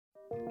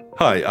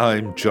Hi,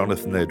 I'm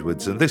Jonathan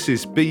Edwards, and this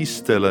is Be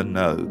Still and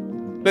Know.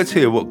 Let's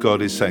hear what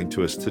God is saying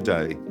to us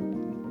today.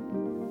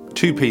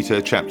 2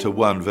 Peter chapter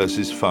 1,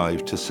 verses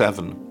 5 to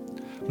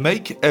 7.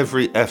 Make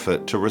every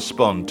effort to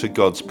respond to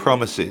God's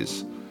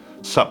promises.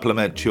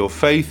 Supplement your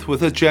faith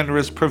with a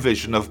generous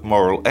provision of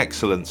moral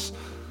excellence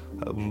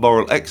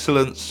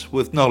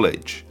with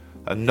knowledge,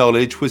 and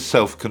knowledge with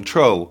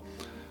self-control,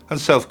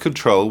 and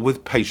self-control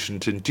with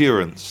patient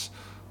endurance,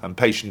 and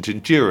patient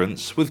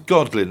endurance with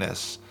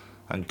godliness,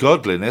 and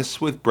godliness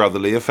with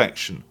brotherly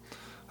affection,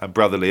 and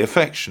brotherly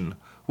affection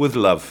with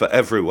love for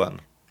everyone.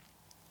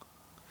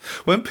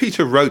 When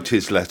Peter wrote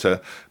his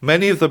letter,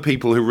 many of the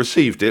people who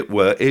received it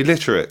were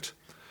illiterate,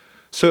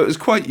 so it was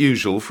quite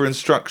usual for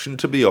instruction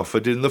to be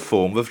offered in the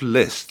form of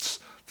lists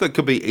that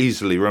could be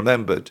easily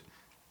remembered.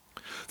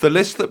 The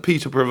list that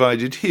Peter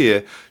provided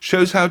here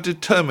shows how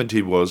determined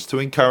he was to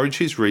encourage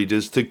his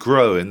readers to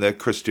grow in their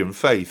Christian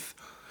faith.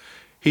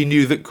 He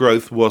knew that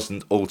growth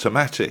wasn't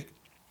automatic.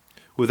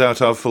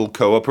 Without our full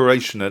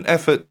cooperation and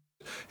effort,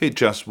 it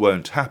just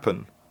won't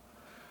happen.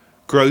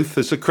 Growth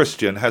as a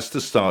Christian has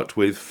to start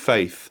with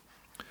faith.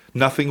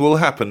 Nothing will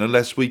happen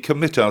unless we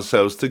commit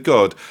ourselves to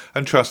God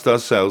and trust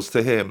ourselves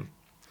to Him.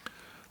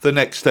 The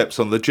next steps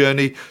on the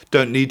journey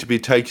don't need to be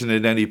taken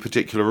in any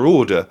particular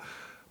order,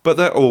 but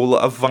they're all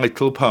a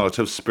vital part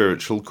of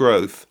spiritual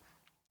growth.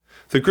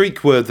 The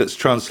Greek word that's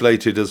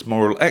translated as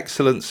moral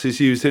excellence is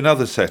used in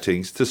other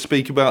settings to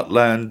speak about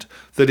land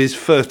that is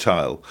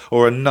fertile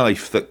or a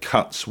knife that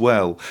cuts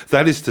well.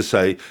 That is to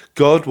say,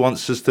 God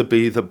wants us to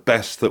be the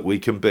best that we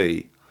can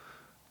be.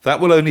 That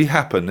will only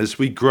happen as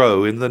we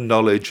grow in the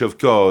knowledge of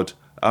God,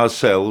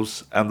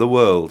 ourselves, and the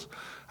world,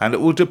 and it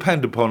will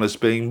depend upon us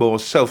being more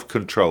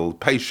self-controlled,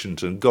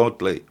 patient, and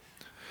godly.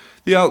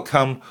 The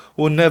outcome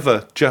will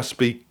never just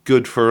be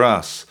good for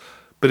us,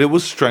 but it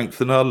will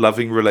strengthen our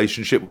loving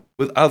relationship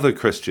with other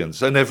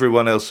Christians and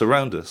everyone else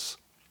around us.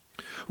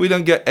 We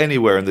don't get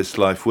anywhere in this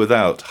life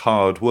without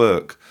hard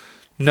work.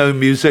 No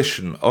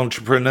musician,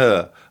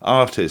 entrepreneur,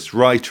 artist,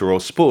 writer, or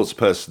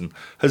sportsperson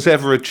has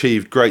ever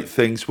achieved great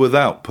things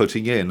without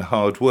putting in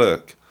hard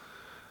work.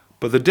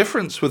 But the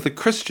difference with the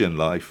Christian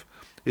life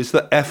is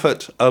that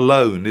effort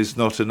alone is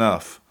not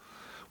enough.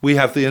 We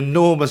have the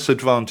enormous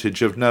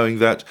advantage of knowing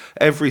that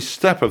every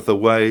step of the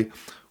way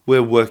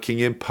we're working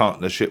in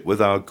partnership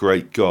with our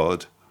great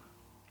God.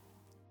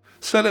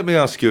 So let me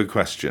ask you a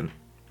question.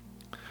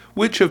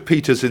 Which of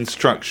Peter's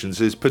instructions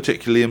is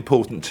particularly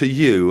important to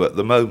you at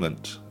the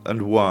moment,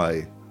 and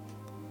why?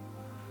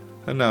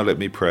 And now let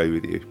me pray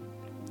with you.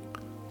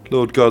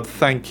 Lord God,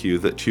 thank you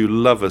that you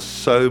love us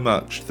so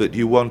much that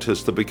you want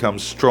us to become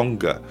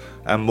stronger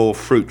and more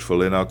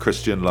fruitful in our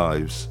Christian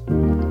lives.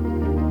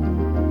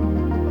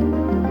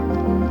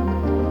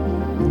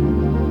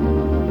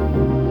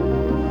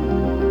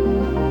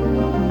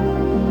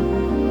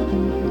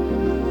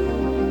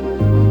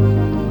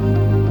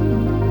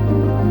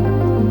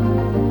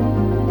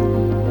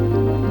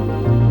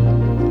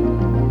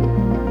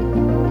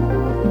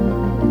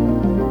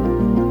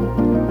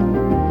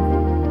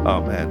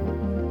 Amen.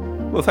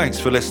 Well, thanks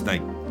for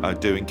listening. I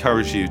do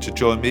encourage you to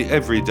join me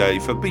every day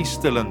for Be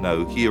Still and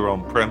Know here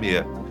on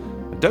Premier.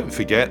 And don't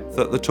forget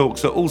that the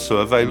talks are also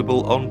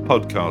available on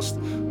podcast,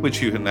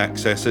 which you can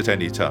access at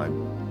any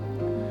time.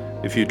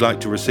 If you'd like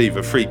to receive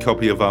a free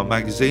copy of our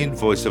magazine,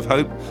 Voice of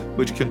Hope,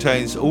 which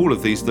contains all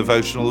of these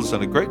devotionals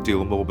and a great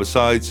deal more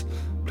besides,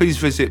 please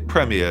visit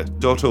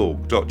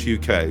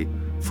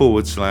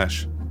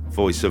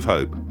premier.org.uk/Voice of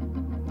Hope.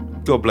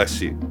 God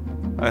bless you.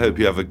 I hope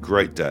you have a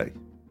great day.